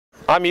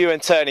I'm Ewan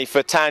Turney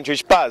for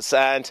Tandridge Buzz,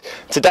 and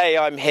today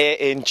I'm here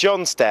in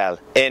Johnsdale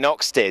in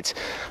Oxted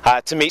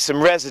to meet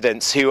some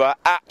residents who are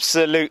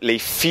absolutely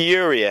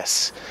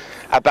furious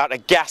about a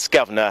gas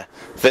governor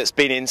that's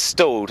been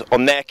installed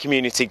on their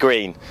community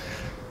green.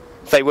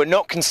 They were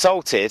not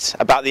consulted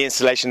about the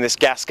installation of this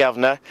gas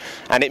governor,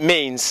 and it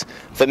means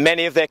that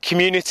many of their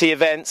community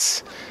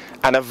events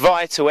and a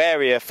vital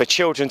area for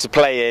children to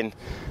play in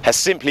has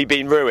simply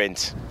been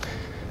ruined.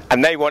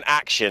 And they want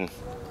action,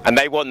 and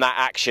they want that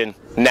action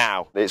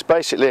now. It's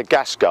basically a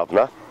gas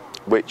governor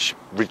which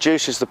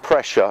reduces the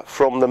pressure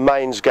from the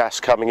mains gas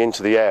coming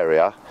into the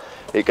area.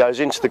 It goes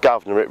into the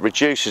governor, it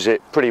reduces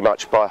it pretty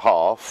much by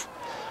half,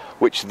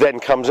 which then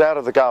comes out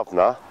of the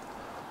governor,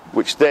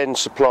 which then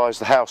supplies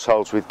the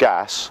households with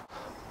gas.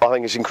 I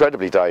think it's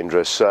incredibly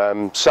dangerous.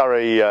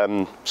 Surrey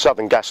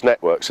Southern Gas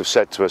Networks have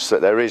said to us that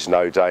there is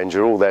no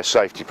danger, all their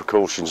safety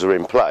precautions are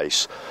in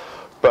place,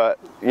 but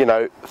you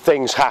know,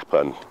 things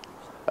happen.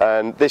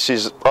 And this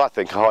is, I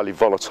think, a highly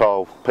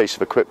volatile piece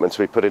of equipment to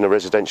be put in a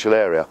residential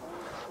area.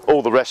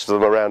 All the rest of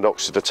them around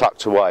Oxted are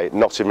tucked away,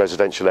 not in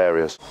residential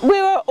areas.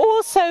 We were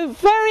also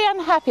very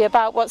unhappy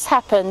about what's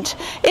happened.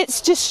 It's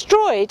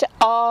destroyed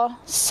our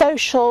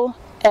social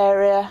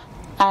area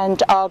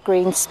and our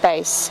green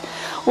space.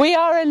 We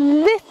are a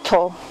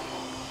little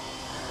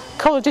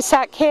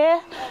cul-de-sac here,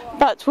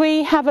 but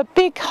we have a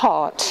big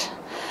heart,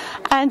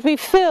 and we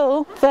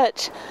feel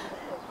that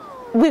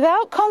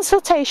without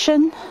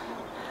consultation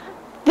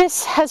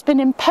this has been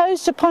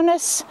imposed upon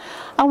us,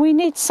 and we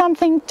need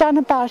something done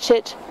about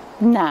it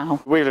now.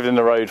 We lived in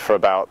the road for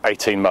about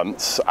 18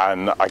 months,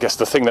 and I guess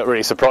the thing that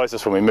really surprised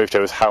us when we moved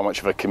here was how much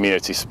of a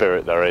community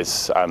spirit there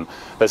is.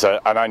 There's an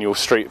annual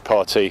street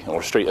party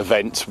or street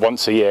event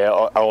once a year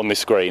on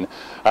this green,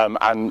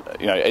 and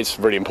you know, it's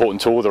really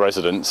important to all the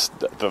residents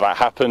that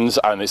happens,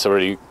 and it's a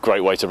really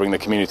great way to bring the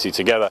community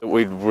together.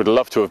 We would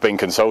love to have been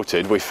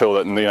consulted. We feel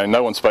that, you know,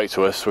 no one spoke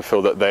to us. We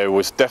feel that there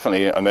was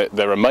definitely, and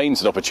there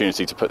remains, an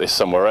opportunity to put this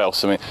somewhere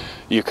else. I mean,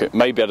 you could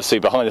maybe be able to see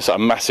behind us a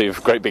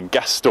massive, great big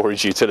gas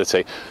storage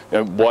utility. You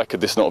know, why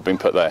could this not have been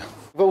put there?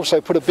 We've also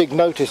put a big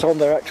notice on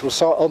their actual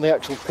site, on the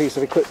actual piece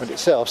of equipment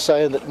itself,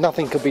 saying that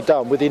nothing can be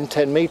done within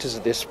 10 metres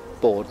of this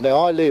board. Now,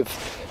 I live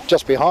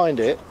just behind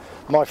it.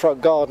 My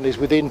front garden is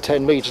within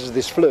 10 metres of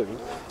this flue,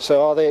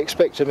 so are they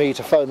expecting me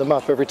to phone them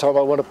up every time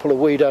I want to pull a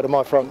weed out of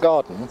my front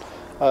garden?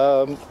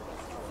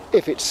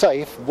 If it's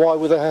safe, why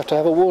would they have to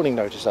have a warning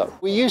notice up?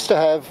 We used to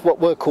have what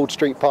were called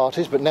street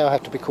parties, but now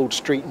have to be called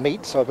street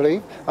meets, I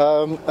believe.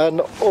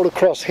 And all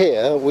across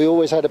here, we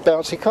always had a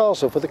bouncy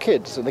castle for the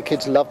kids, and the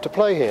kids love to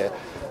play here.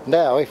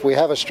 Now, if we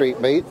have a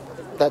street meet,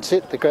 that's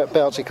it, the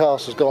bouncy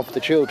castle's gone for the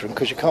children,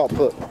 because you can't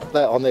put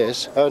that on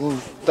this, and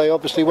they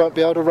obviously won't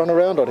be able to run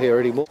around on here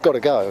anymore. Got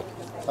to go.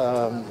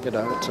 You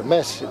know, it's a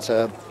mess, it's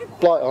a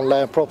blight on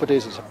land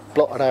properties, it's a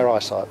blot on our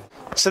eyesight.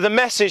 So the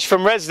message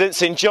from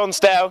residents in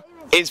Johnsdale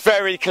is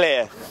very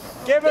clear.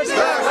 Give us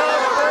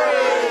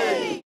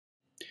the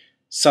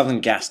Southern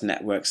Gas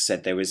Networks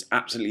said there is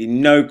absolutely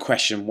no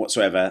question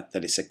whatsoever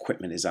that its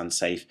equipment is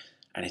unsafe,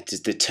 and it is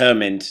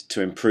determined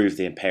to improve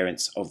the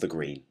appearance of the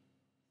green.